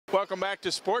Welcome back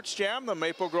to Sports Jam. The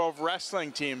Maple Grove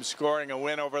wrestling team scoring a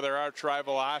win over their arch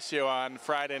rival Osseo on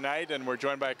Friday night, and we're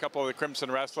joined by a couple of the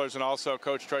Crimson wrestlers and also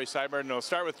Coach Troy Seubert. And we'll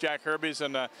start with Jack Herbies,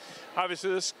 and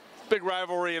obviously this big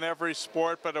rivalry in every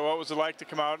sport, but what was it like to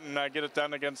come out and get it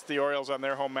done against the Orioles on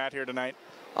their home mat here tonight?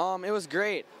 It was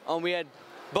great. We had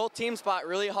both teams fought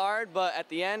really hard, but at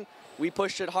the end we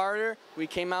pushed it harder. We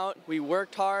came out, we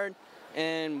worked hard,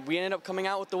 and we ended up coming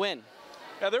out with the win.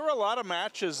 Yeah, there were a lot of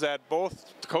matches that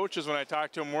both coaches, when I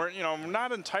talked to them, weren't,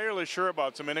 not entirely sure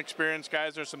about. Some inexperienced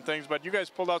guys or some things, but you guys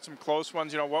pulled out some close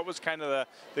ones. What was kind of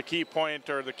the key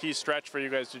point or the key stretch for you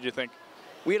guys, did you think?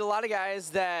 We had a lot of guys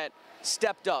that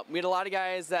stepped up. We had a lot of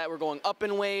guys that were going up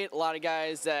in weight, a lot of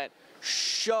guys that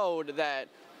showed that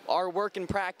our work and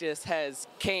practice has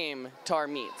came to our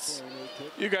meets.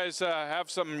 You guys have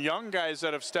some young guys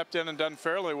that have stepped in and done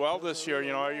fairly well this year.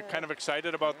 Are you kind of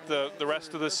excited about the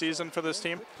rest of the season for this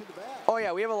team? Oh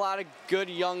yeah, we have a lot of good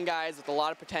young guys with a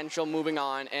lot of potential moving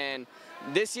on, and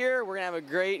this year we're going to have a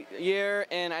great year,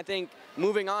 and I think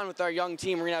moving on with our young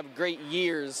team, we're going to have great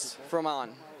years from on.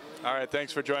 All right,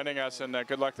 thanks for joining us, and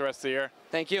good luck the rest of the year.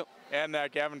 Thank you. And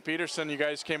Gavin, Peterson, you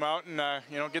guys came out and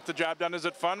get the job done. Is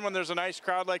it fun when there's a nice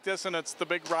crowd like this and it's the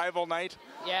big rival night?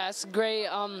 Yeah, it's great.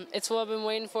 It's what I've been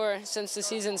waiting for since the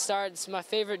season started. It's my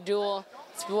favorite duel.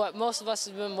 It's what most of us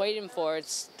have been waiting for.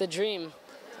 It's the dream.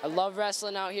 I love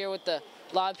wrestling out here with a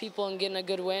lot of people and getting a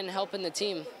good win, helping the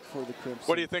team.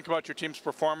 What do you think about your team's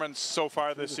performance so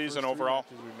far this season overall?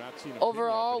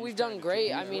 Overall, we've done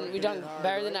great. I mean, we've done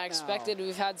better than I expected.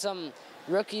 We've had some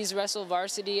rookies wrestle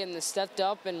varsity and they stepped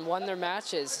up and won their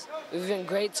matches. We've been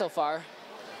great so far.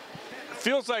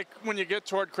 Feels like when you get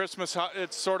toward Christmas,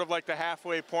 it's sort of like the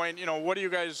halfway point. What do you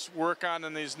guys work on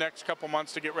in these next couple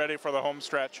months to get ready for the home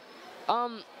stretch?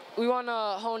 We want to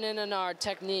hone in on our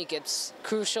technique. It's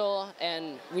crucial,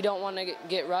 and we don't want to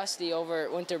get rusty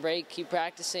over winter break. Keep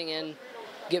practicing and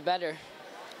get better.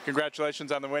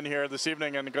 Congratulations on the win here this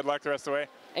evening, and good luck the rest of the way.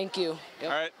 Thank you.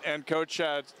 Yep. All right, and Coach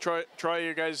Troy,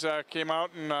 you guys came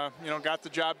out and got the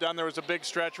job done. There was a big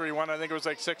stretch where you won. I think it was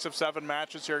like 6 of 7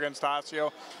 matches here against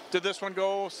Osseo. Did this one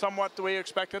go somewhat the way you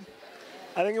expected?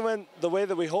 I think it went the way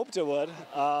that we hoped it would.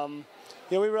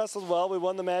 We wrestled well. We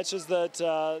won the matches that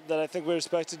I think we were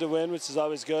expected to win, which is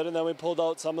always good. And then we pulled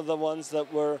out some of the ones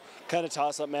that were kind of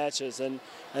toss-up matches, and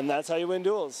that's how you win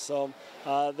duels. So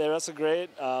they wrestled great.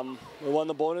 We won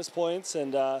the bonus points,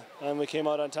 and we came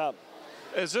out on top.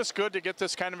 Is this good to get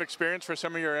this kind of experience for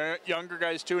some of your younger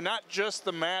guys too? Not just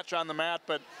the match on the mat,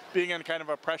 but being in kind of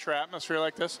a pressure atmosphere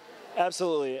like this?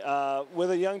 Absolutely.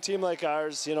 With a young team like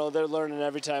ours, they're learning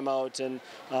every time out, and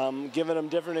giving them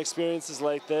different experiences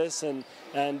like this and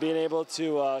being able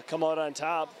to come out on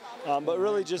top, but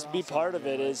really just be part of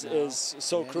it is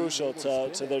so crucial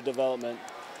to their development.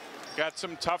 Got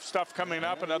some tough stuff coming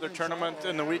up, another tournament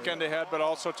in the weekend ahead, but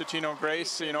also Totino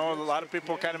Grace. A lot of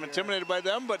people kind of intimidated by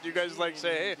them, but you guys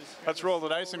say, hey, let's roll the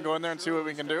dice and go in there and see what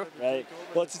we can do. Right.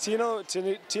 Well,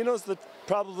 Totino's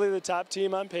probably the top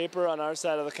team on paper on our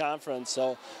side of the conference,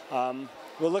 so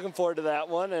we're looking forward to that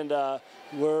one, and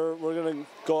we're going to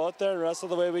go out there and wrestle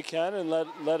the way we can and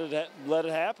let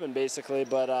it happen, basically.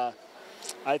 But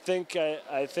I think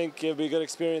it'll be a good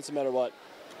experience no matter what.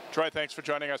 Troy, thanks for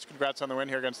joining us. Congrats on the win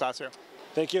here against Osseo.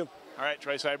 Thank you. All right,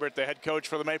 Troy Seubert, the head coach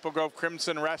for the Maple Grove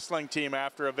Crimson wrestling team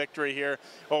after a victory here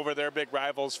over their big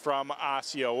rivals from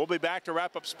Osseo. We'll be back to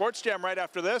wrap up Sports Jam right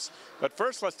after this, but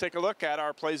first let's take a look at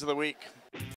our plays of the week.